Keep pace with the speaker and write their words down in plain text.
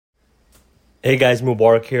Hey guys,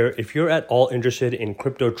 Mubarak here. If you're at all interested in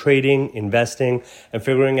crypto trading, investing, and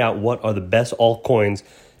figuring out what are the best altcoins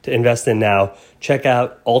to invest in now, check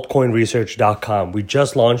out altcoinresearch.com. We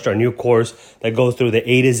just launched our new course that goes through the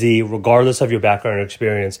A to Z, regardless of your background or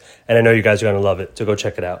experience. And I know you guys are going to love it, so go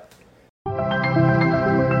check it out.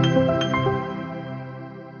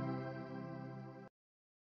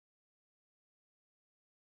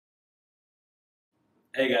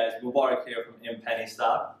 Hey guys, Mubarak here from InPenny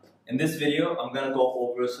Stock. In this video, I'm going to go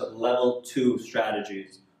over some level 2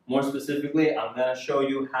 strategies. More specifically, I'm going to show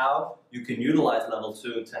you how you can utilize level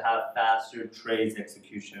 2 to have faster trades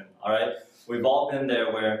execution. Alright? We've all been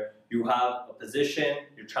there where you have a position,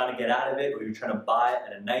 you're trying to get out of it, or you're trying to buy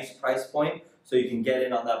at a nice price point so you can get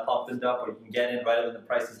in on that pump and dump, or you can get in right when the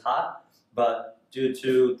price is hot. But due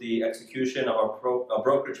to the execution of our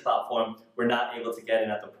brokerage platform, we're not able to get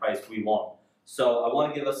in at the price we want. So I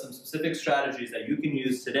want to give us some specific strategies that you can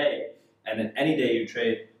use today and in any day you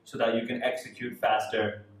trade so that you can execute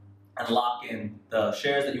faster and lock in the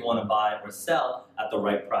shares that you want to buy or sell at the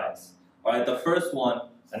right price. All right, the first one,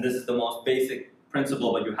 and this is the most basic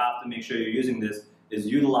principle, but you have to make sure you're using this, is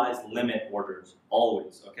utilize limit orders,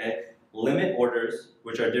 always, okay? Limit orders,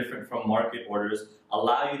 which are different from market orders,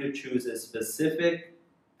 allow you to choose a specific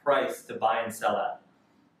price to buy and sell at,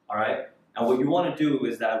 all right? And what you want to do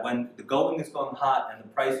is that when the going is going hot and the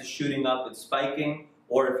price is shooting up, it's spiking,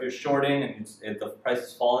 or if you're shorting and the price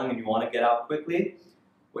is falling and you want to get out quickly,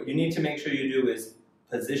 what you need to make sure you do is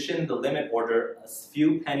position the limit order a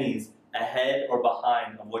few pennies ahead or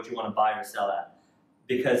behind of what you want to buy or sell at.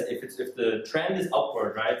 Because if the trend is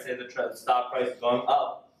upward, right, say the stock price is going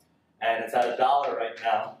up and it's at $1 right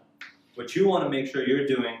now, what you want to make sure you're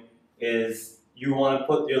doing is you want to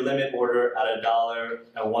put your limit order at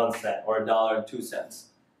 $1.01 or $1.02.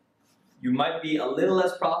 You might be a little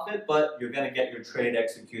less profit, but you're going to get your trade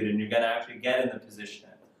executed and you're going to actually get in the position.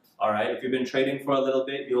 All right, if you've been trading for a little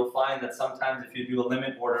bit, you'll find that sometimes if you do a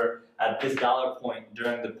limit order at this dollar point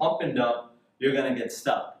during the pump and dump, you're going to get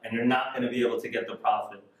stuck and you're not going to be able to get the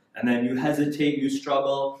profit. And then you hesitate, you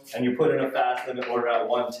struggle, and you put in a fast limit order at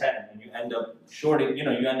 110 and you end up shorting, you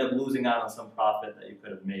end up losing out on some profit that you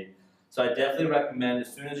could have made. So I definitely recommend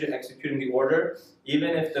as soon as you're executing the order, even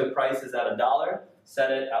if the price is at $1,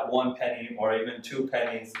 set it at 1 penny or even 2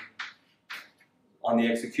 pennies on the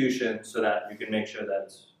execution so that you can make sure that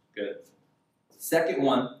it's good. Second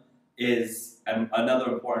one is, and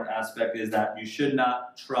another important aspect is that you should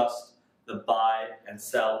not trust the buy and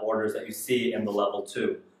sell orders that you see in the level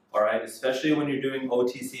 2. All right, especially when you're doing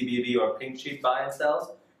OTCBB or pink sheet buy and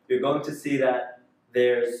sells, you're going to see that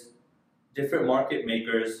there's different market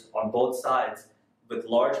makers on both sides with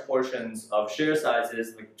large portions of share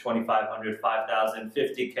sizes like 2,500, 5,000,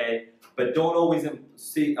 50K, but don't always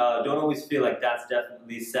feel like that's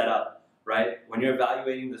definitely set up, right? When you're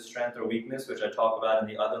evaluating the strength or weakness, which I talk about in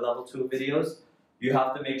the other level 2 videos, you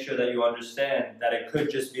have to make sure that you understand that it could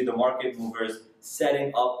just be the market movers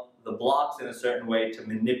setting up the blocks in a certain way to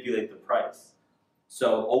manipulate the price.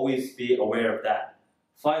 So always be aware of that.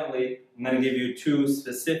 Finally, I'm going to give you 2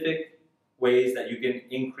 specific ways that you can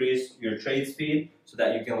increase your trade speed so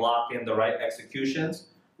that you can lock in the right executions,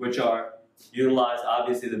 which are utilize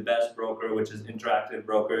obviously the best broker, which is Interactive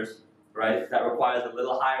Brokers, right? That requires a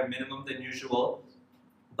little higher minimum than usual,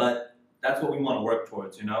 but that's what we want to work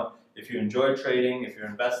towards, If you enjoy trading, if you're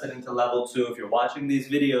invested into level 2, if you're watching these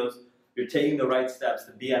videos, you're taking the right steps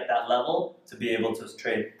to be at that level to be able to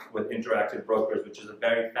trade with Interactive Brokers, which is a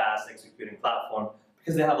very fast executing platform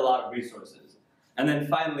because they have a lot of resources. And then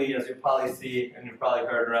finally, as you probably see and you've probably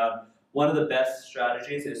heard around, one of the best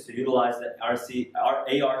strategies is to utilize the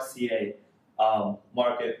ARCA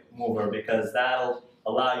market mover because that'll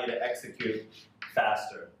allow you to execute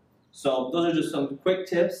faster. So those are just some quick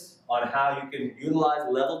tips on how you can utilize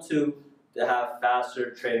level 2 to have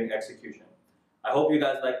faster trading execution. I hope you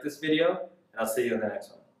guys like this video, and I'll see you in the next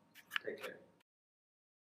one. Take care.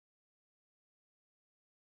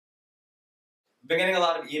 I've been getting a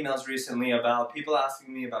lot of emails recently about people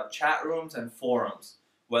asking me about chat rooms and forums,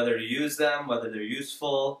 whether to use them, whether they're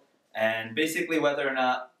useful, and basically whether or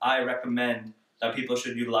not I recommend that people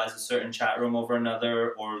should utilize a certain chat room over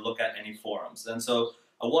another or look at any forums. And so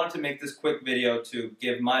I wanted to make this quick video to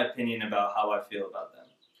give my opinion about how I feel about them.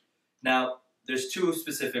 Now, there's 2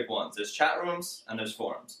 specific ones. There's chat rooms and there's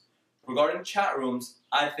forums. Regarding chat rooms,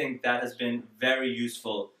 I think that has been very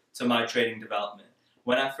useful to my trading development.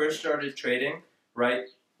 When I first started trading, right,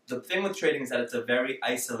 the thing with trading is that it's a very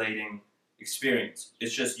isolating experience.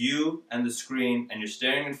 It's just you and the screen, and you're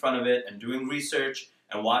staring in front of it and doing research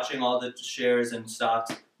and watching all the shares and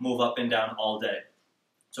stocks move up and down all day.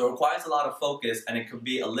 So it requires a lot of focus, and it could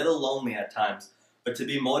be a little lonely at times. But to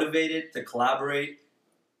be motivated, to collaborate,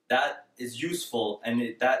 that is useful,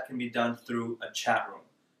 and that can be done through a chat room.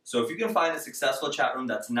 So if you can find a successful chat room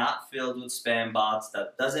that's not filled with spam bots,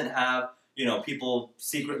 that doesn't have people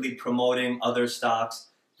secretly promoting other stocks,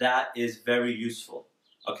 that is very useful.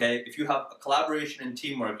 Okay, if you have a collaboration and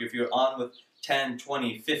teamwork, if you're on with 10,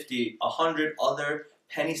 20, 50, 100 other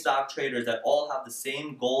penny stock traders that all have the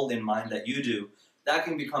same goal in mind that you do, that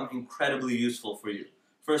can become incredibly useful for you.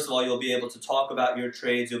 First of all, you'll be able to talk about your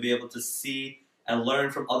trades, you'll be able to see and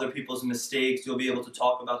learn from other people's mistakes, you'll be able to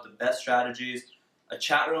talk about the best strategies. A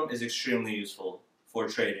chat room is extremely useful for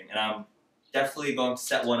trading, and I'm definitely going to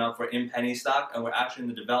set one up for In Penny Stock, and we're actually in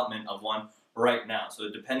the development of one right now. So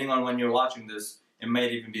depending on when you're watching this, it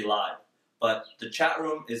might even be live. But the chat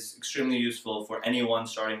room is extremely useful for anyone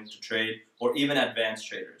starting to trade or even advanced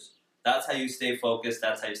traders. That's how you stay focused,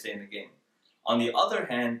 that's how you stay in the game. On the other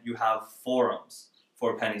hand, you have forums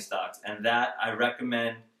for penny stocks, and that I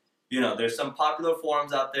recommend. There's some popular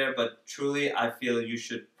forums out there, but truly I feel you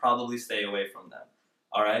should probably stay away from them.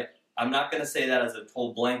 All right? I'm not going to say that as a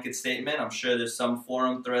whole blanket statement. I'm sure there's some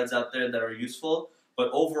forum threads out there that are useful, but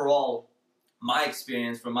overall, my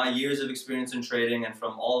experience, from my years of experience in trading and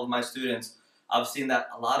from all of my students, I've seen that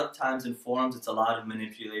a lot of times in forums, it's a lot of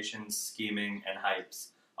manipulation, scheming, and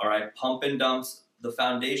hypes. All right? Pump and dumps, the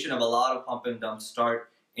foundation of a lot of pump and dumps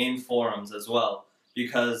start in forums as well,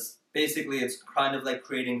 because basically it's kind of like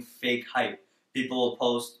creating fake hype. People will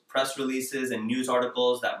post press releases and news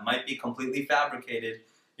articles that might be completely fabricated.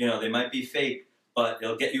 They might be fake, but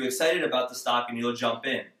it'll get you excited about the stock and you'll jump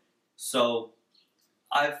in. So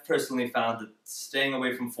I've personally found that staying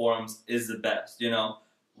away from forums is the best.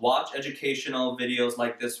 Watch educational videos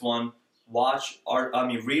like this one.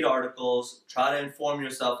 Read articles. Try to inform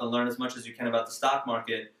yourself and learn as much as you can about the stock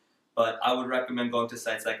market. But I would recommend going to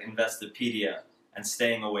sites like Investopedia and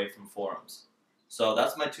staying away from forums. So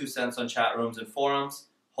that's my 2 cents on chat rooms and forums.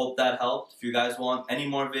 Hope that helped. If you guys want any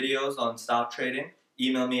more videos on stock trading,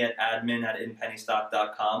 email me at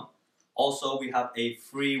admin@inpennystock.com. Also, we have a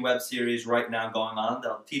free web series right now going on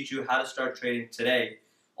that'll teach you how to start trading today.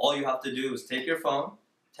 All you have to do is take your phone,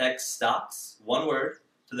 text stocks, one word,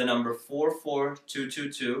 to the number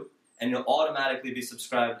 44222, and you'll automatically be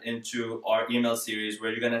subscribed into our email series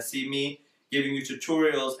where you're going to see me giving you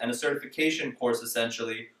tutorials and a certification course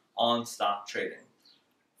essentially on stock trading.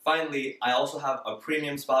 Finally, I also have a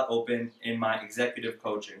premium spot open in my executive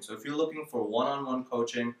coaching. So if you're looking for one-on-one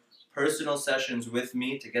coaching, personal sessions with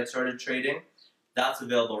me to get started trading, that's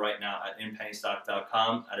available right now at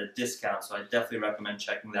inpennystock.com at a discount. So I definitely recommend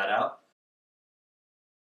checking that out.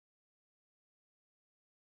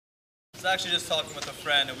 I was actually just talking with a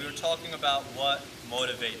friend, and we were talking about what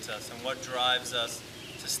motivates us and what drives us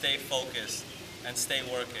to stay focused and stay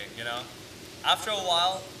working. After a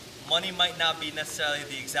while, money might not be necessarily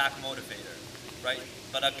the exact motivator, right?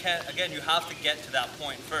 But again, you have to get to that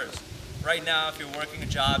point first. Right now, if you're working a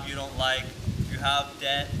job you don't like, you have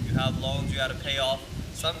debt, you have loans you got to pay off,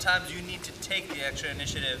 sometimes you need to take the extra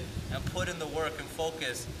initiative and put in the work and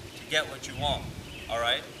focus to get what you want, all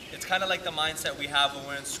right? It's kind of like the mindset we have when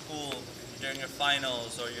we're in school during your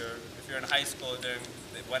finals, or if you're in high school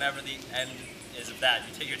whenever the end is of that,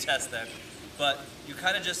 you take your test then. But you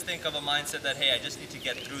kind of just think of a mindset that, hey, I just need to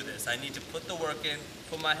get through this. I need to put the work in,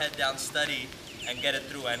 put my head down, study, and get it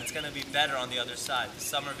through. And it's going to be better on the other side.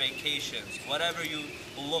 Summer vacations, whatever you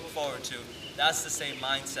look forward to, that's the same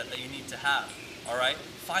mindset that you need to have, all right?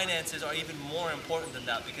 Finances are even more important than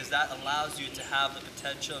that, because that allows you to have the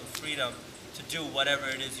potential and freedom to do whatever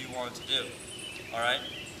it is you want to do, all right?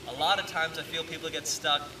 A lot of times I feel people get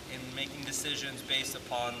stuck in making decisions based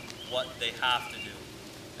upon what they have to do.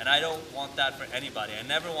 And I don't want that for anybody. I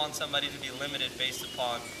never want somebody to be limited based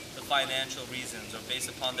upon the financial reasons or based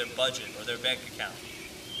upon their budget or their bank account.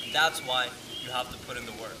 And that's why you have to put in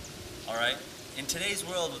the work, all right? In today's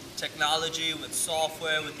world, with technology, with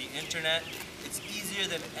software, with the internet, it's easier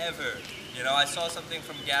than ever. I saw something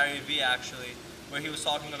from Gary Vee actually, where he was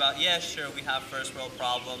talking about, yeah, sure, we have first world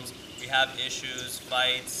problems, we have issues,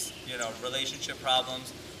 fights, relationship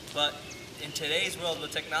problems, but in today's world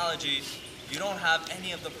with technology, you don't have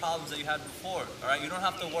any of the problems that you had before, all right? You don't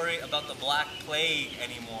have to worry about the Black Plague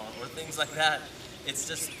anymore or things like that. It's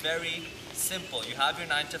just very simple. You have your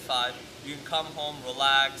 9 to 5, you can come home,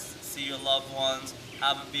 relax, see your loved ones,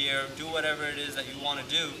 have a beer, do whatever it is that you want to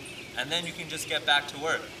do, and then you can just get back to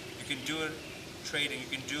work. You can do trading, you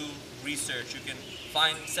can do research, you can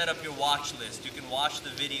set up your watch list, you can watch the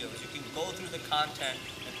videos, you can go through the content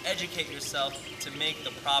and educate yourself to make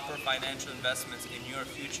the proper financial investments in your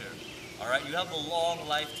future. All right, you have a long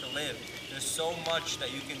life to live. There's so much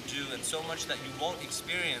that you can do and so much that you won't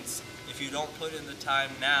experience if you don't put in the time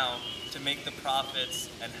now to make the profits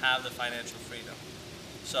and have the financial freedom.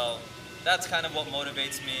 So that's kind of what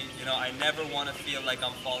motivates me. You know, I never want to feel like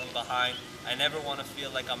I'm falling behind. I never want to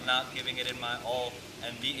feel like I'm not giving it in my all,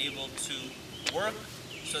 and be able to work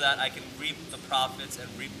so that I can reap the profits and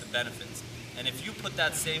reap the benefits. And if you put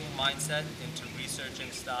that same mindset into researching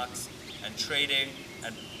stocks and trading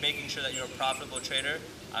and making sure that you're a profitable trader,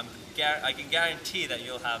 I can guarantee that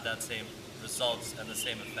you'll have that same results and the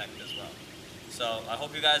same effect as well. So I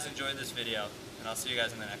hope you guys enjoyed this video, and I'll see you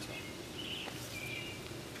guys in the next one.